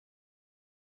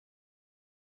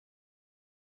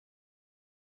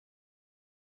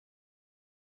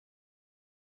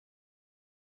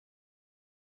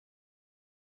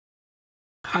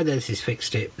Hi there, this is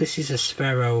Fixed It. This is a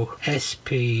Sphero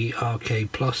SPRK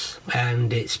Plus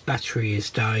and its battery is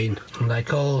dying. And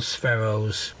like all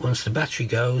Spheros, once the battery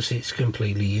goes, it's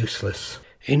completely useless.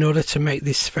 In order to make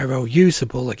this Sphero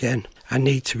usable again, I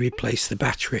need to replace the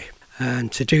battery.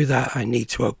 And to do that, I need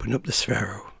to open up the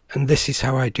Sphero. And this is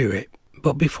how I do it.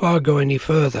 But before I go any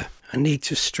further, I need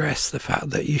to stress the fact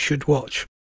that you should watch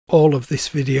all of this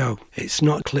video. It's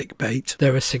not clickbait.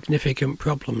 There are significant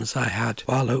problems I had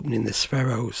while opening the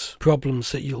Spheros.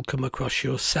 Problems that you'll come across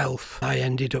yourself. I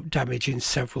ended up damaging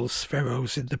several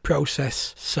Spheros in the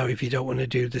process, so if you don't want to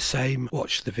do the same,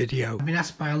 watch the video. I've been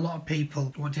asked by a lot of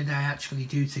people, what did I actually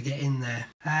do to get in there?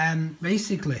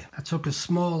 Basically, I took a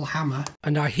small hammer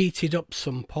and I heated up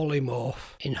some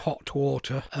polymorph in hot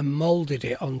water and moulded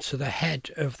it onto the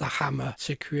head of the hammer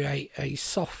to create a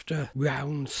softer,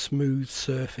 round, smooth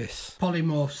surface.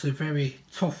 Polymorph's a very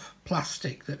tough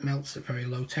plastic that melts at very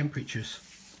low temperatures.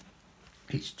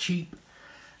 It's cheap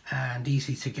and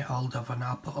easy to get hold of, and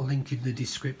I'll put a link in the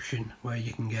description where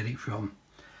you can get it from.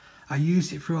 I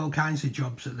use it for all kinds of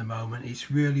jobs at the moment.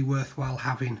 It's really worthwhile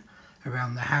having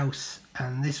around the house,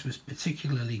 and this was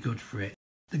particularly good for it.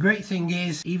 The great thing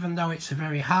is, even though it's a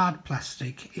very hard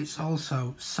plastic, it's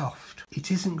also soft.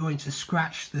 It isn't going to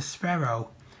scratch the Sphero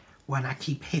when I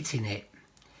keep hitting it.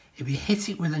 If you hit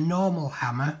it with a normal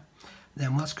hammer,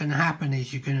 then what's going to happen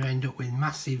is you're going to end up with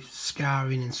massive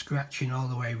scarring and scratching all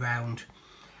the way around,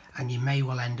 and you may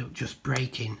well end up just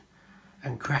breaking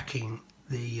and cracking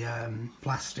the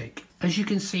plastic. As you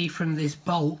can see from this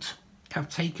bolt, I've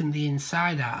taken the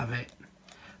inside out of it,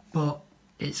 but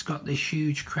it's got this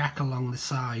huge crack along the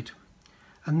side,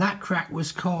 and that crack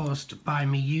was caused by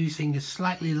me using a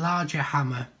slightly larger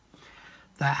hammer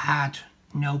that had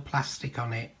no plastic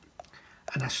on it,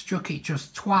 and I struck it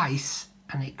just twice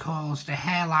and it caused a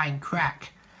hairline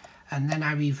crack, and then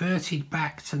I reverted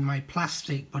back to my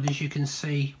plastic, but as you can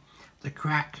see, the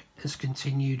crack has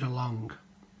continued along.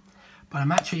 But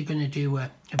I'm actually going to do a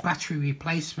battery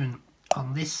replacement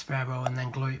on this Sphero and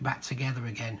then glue it back together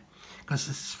again, because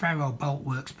the Sphero bolt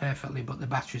works perfectly but the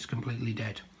battery's completely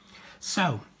dead.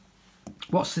 So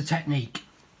what's the technique?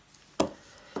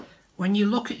 When you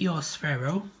look at your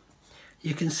Sphero,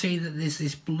 you can see that there's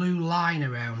this blue line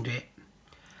around it,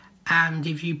 and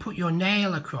if you put your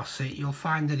nail across it, you'll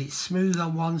find that it's smooth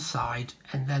on one side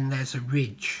and then there's a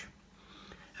ridge.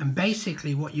 And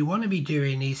basically what you want to be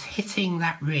doing is hitting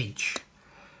that ridge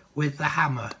with the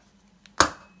hammer.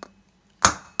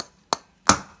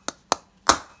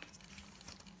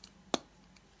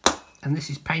 And this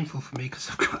is painful for me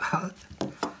because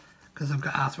I've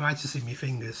got arthritis in my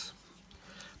fingers,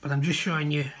 but I'm just showing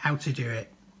you how to do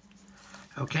it.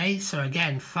 Okay, so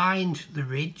again, find the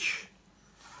ridge,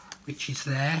 which is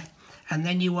there, and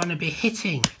then you want to be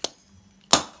hitting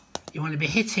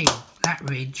that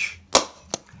ridge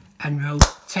and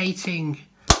rotating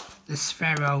the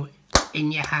Sphero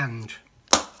in your hand.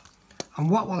 And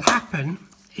what will happen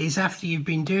is, after you've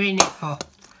been doing it for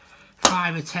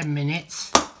 5 or 10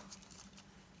 minutes,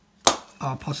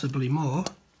 or possibly more,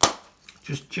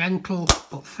 just gentle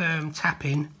but firm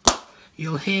tapping,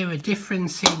 you'll hear a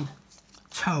difference in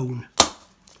tone,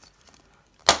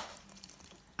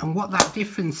 and what that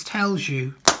difference tells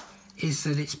you is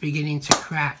that it's beginning to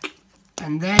crack,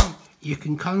 and then you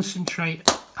can concentrate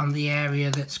on the area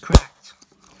that's cracked.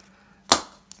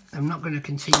 I'm not going to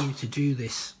continue to do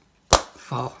this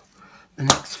for the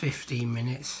next 15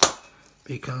 minutes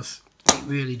because it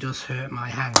really does hurt my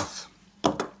hands.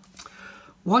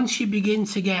 Once you begin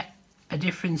to get a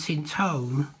difference in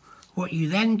tone, what you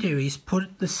then do is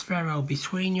put the Sphero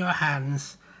between your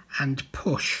hands and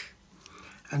push,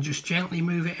 and just gently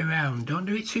move it around. Don't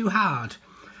do it too hard.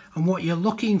 And what you're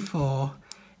looking for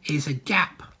is a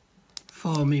gap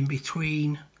forming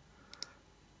between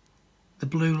the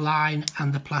blue line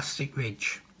and the plastic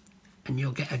ridge, and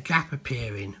you'll get a gap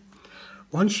appearing.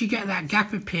 Once you get that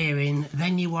gap appearing,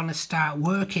 then you want to start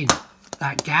working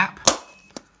that gap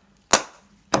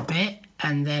a bit,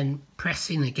 and then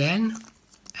pressing again,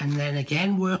 and then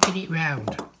again working it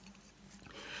round.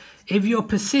 If you're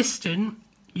persistent,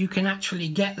 you can actually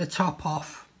get the top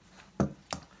off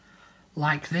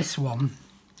like this one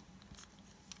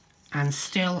and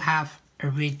still have a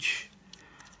ridge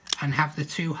and have the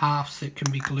two halves that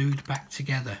can be glued back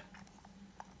together.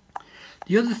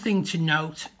 The other thing to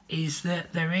note is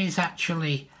that there is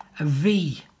actually a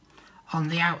V on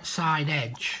the outside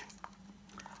edge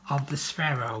of the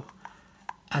Sphero,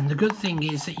 and the good thing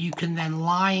is that you can then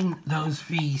line those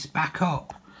V's back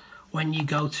up when you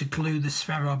go to glue the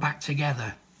Sphero back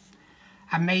together.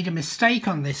 I made a mistake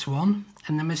on this one,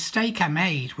 and the mistake I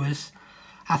made was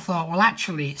I thought, well,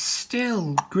 actually it's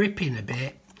still gripping a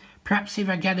bit, Perhaps if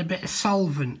I get a bit of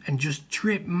solvent and just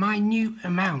drip minute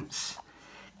amounts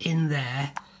in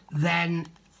there, then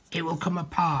it will come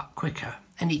apart quicker.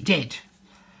 And it did.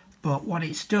 But what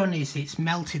it's done is it's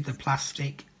melted the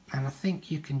plastic, and I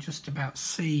think you can just about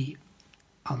see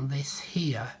on this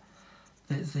here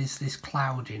that there's this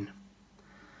clouding.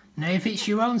 Now if it's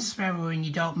your own Sphero and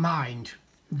you don't mind,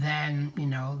 then you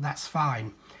know that's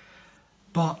fine.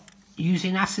 But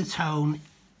using acetone,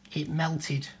 it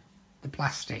melted the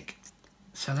plastic.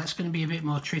 So that's going to be a bit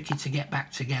more tricky to get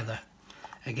back together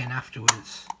again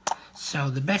afterwards. So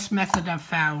the best method I've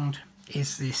found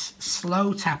is this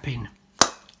slow tapping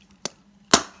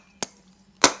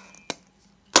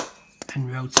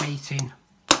and rotating.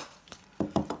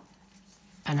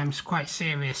 And I'm quite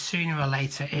serious, sooner or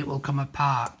later it will come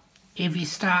apart. If you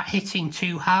start hitting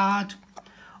too hard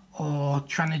or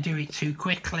trying to do it too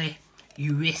quickly,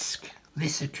 you risk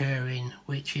this occurring,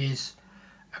 which is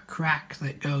a crack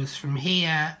that goes from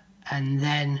here and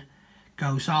then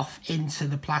goes off into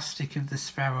the plastic of the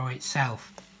Sphero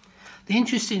itself. The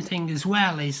interesting thing as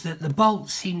well is that the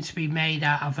bolts seem to be made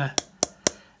out of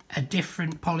a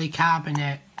different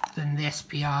polycarbonate than the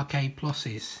SPRK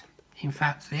pluses. In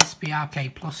fact, the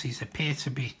SPRK pluses appear to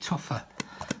be tougher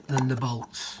than the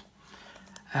bolts.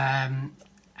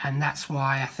 And that's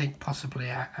why I think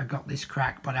possibly I got this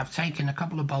crack. But I've taken a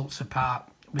couple of bolts apart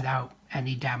without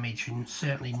any damage, and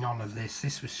certainly none of this.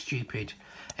 This was stupid.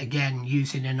 Again,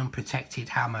 using an unprotected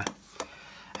hammer.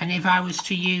 And if I was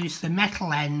to use the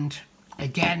metal end,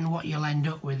 again, what you'll end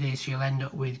up with is you'll end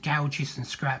up with gouges and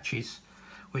scratches,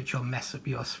 which will mess up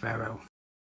your Sphero.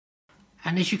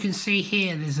 And as you can see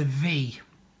here, there's a V.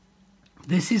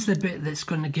 This is the bit that's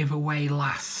going to give away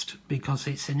last, because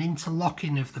it's an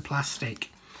interlocking of the plastic.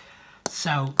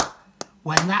 So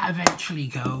when that eventually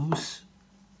goes,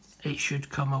 it should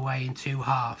come away in two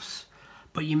halves.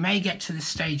 But you may get to the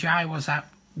stage I was at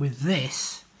with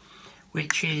this,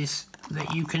 which is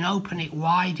that you can open it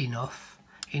wide enough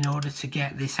in order to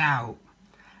get this out.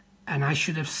 And I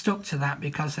should have stuck to that,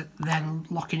 because then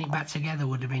locking it back together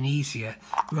would have been easier,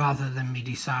 rather than me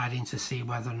deciding to see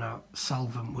whether or not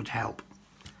solvent would help.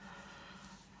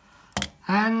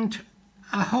 And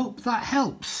I hope that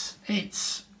helps.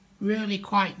 It's really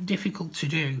quite difficult to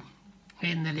do,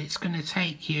 in that it's going to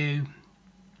take you,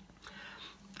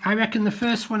 I reckon the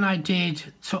first one I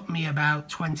did took me about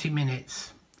 20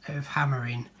 minutes of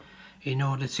hammering in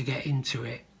order to get into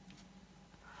it.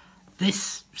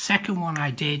 This second one I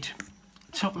did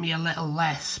took me a little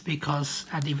less, because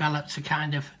I developed a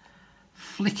kind of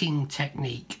flicking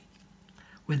technique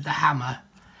with the hammer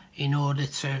in order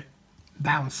to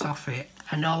bounce off it,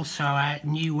 and also I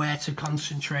knew where to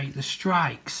concentrate the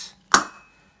strikes.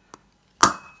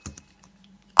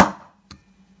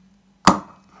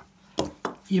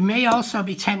 You may also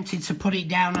be tempted to put it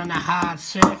down on a hard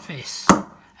surface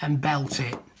and belt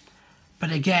it,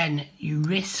 but again, you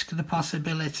risk the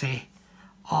possibility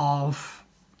of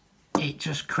it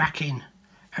just cracking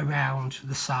around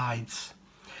the sides.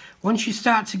 Once you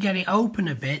start to get it open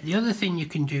a bit, the other thing you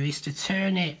can do is to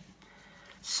turn it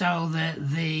so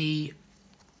that the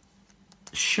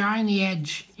shiny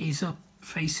edge is up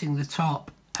facing the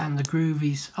top and the groove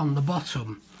is on the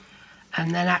bottom,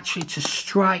 and then actually to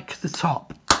strike the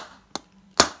top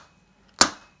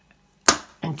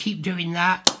and keep doing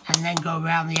that, and then go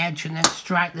around the edge and then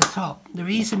strike the top. The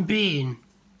reason being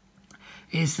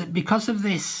is that because of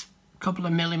this couple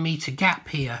of millimeter gap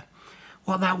here,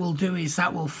 what that will do is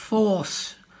that will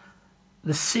force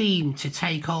the seam to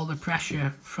take all the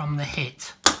pressure from the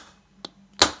hit.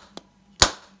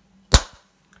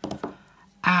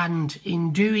 And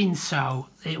in doing so,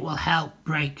 it will help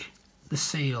break the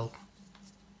seal.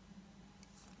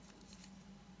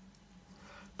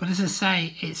 But as I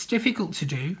say, it's difficult to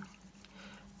do.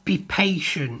 Be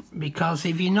patient, because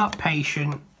if you're not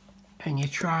patient and you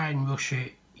try and rush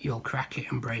it, you'll crack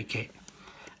it and break it.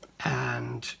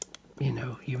 And, you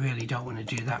know, you really don't want to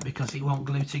do that, because it won't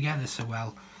glue together so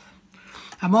well.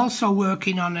 I'm also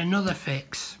working on another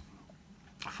fix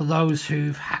for those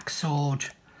who've hacksawed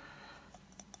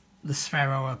the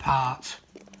Sphero apart.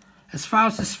 As far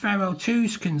as the Sphero 2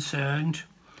 is concerned,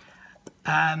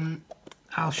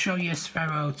 I'll show you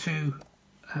Sphero 2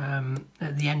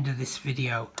 at the end of this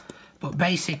video. But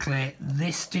basically,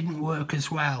 this didn't work as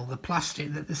well. The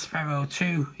plastic that the Sphero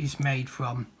 2 is made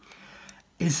from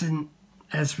isn't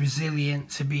as resilient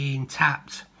to being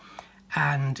tapped,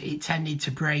 and it tended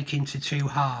to break into two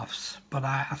halves. But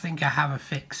I think I have a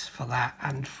fix for that,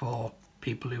 and for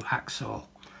people who hacksaw,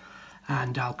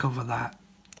 and I'll cover that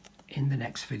in the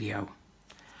next video.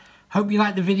 Hope you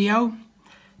liked the video.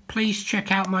 please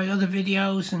check out my other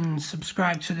videos and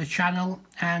subscribe to the channel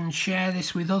and share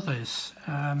this with others.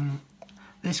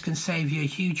 This can save you a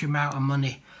huge amount of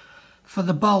money. For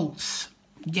the bolts,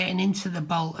 getting into the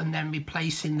bolt and then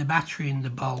replacing the battery in the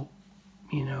bolt,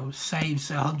 you know,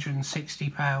 saves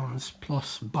 £160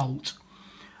 plus bolt,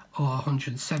 or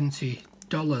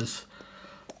 $170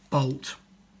 bolt,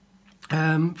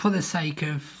 for the sake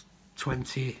of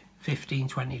 $20.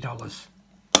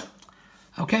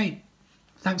 Okay,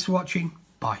 thanks for watching,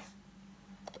 bye.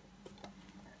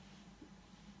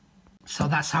 So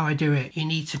that's how I do it. You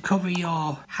need to cover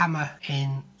your hammer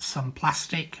in some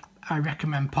plastic. I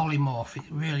recommend polymorph. It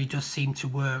really does seem to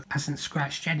work. Hasn't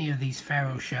scratched any of these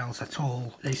Sphero shells at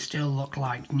all. They still look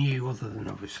like new, other than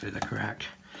obviously the crack.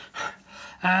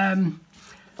 I'm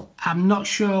not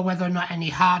sure whether or not any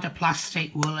harder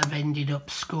plastic will have ended up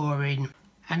scoring.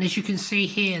 And as you can see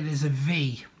here, there's a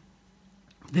V.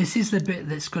 This is the bit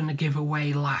that's going to give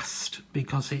away last,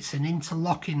 because it's an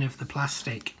interlocking of the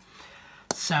plastic.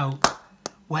 So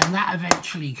when that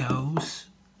eventually goes,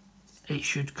 it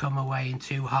should come away in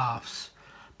 2 halves.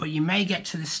 But you may get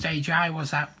to the stage I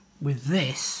was at with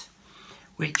this,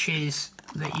 which is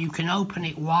that you can open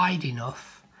it wide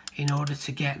enough in order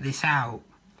to get this out.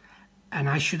 And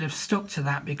I should have stuck to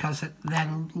that, because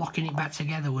then locking it back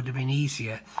together would have been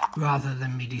easier, rather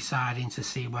than me deciding to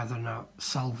see whether or not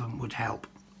solvent would help.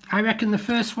 I reckon the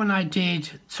first one I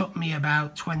did took me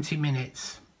about 20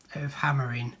 minutes of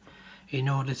hammering in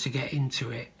order to get into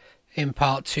it. In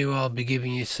part 2 I'll be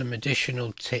giving you some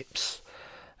additional tips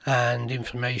and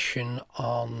information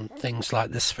on things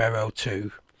like the Sphero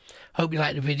 2. Hope you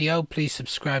liked the video. Please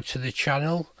subscribe to the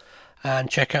channel and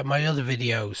check out my other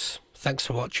videos. Thanks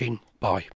for watching. Bye.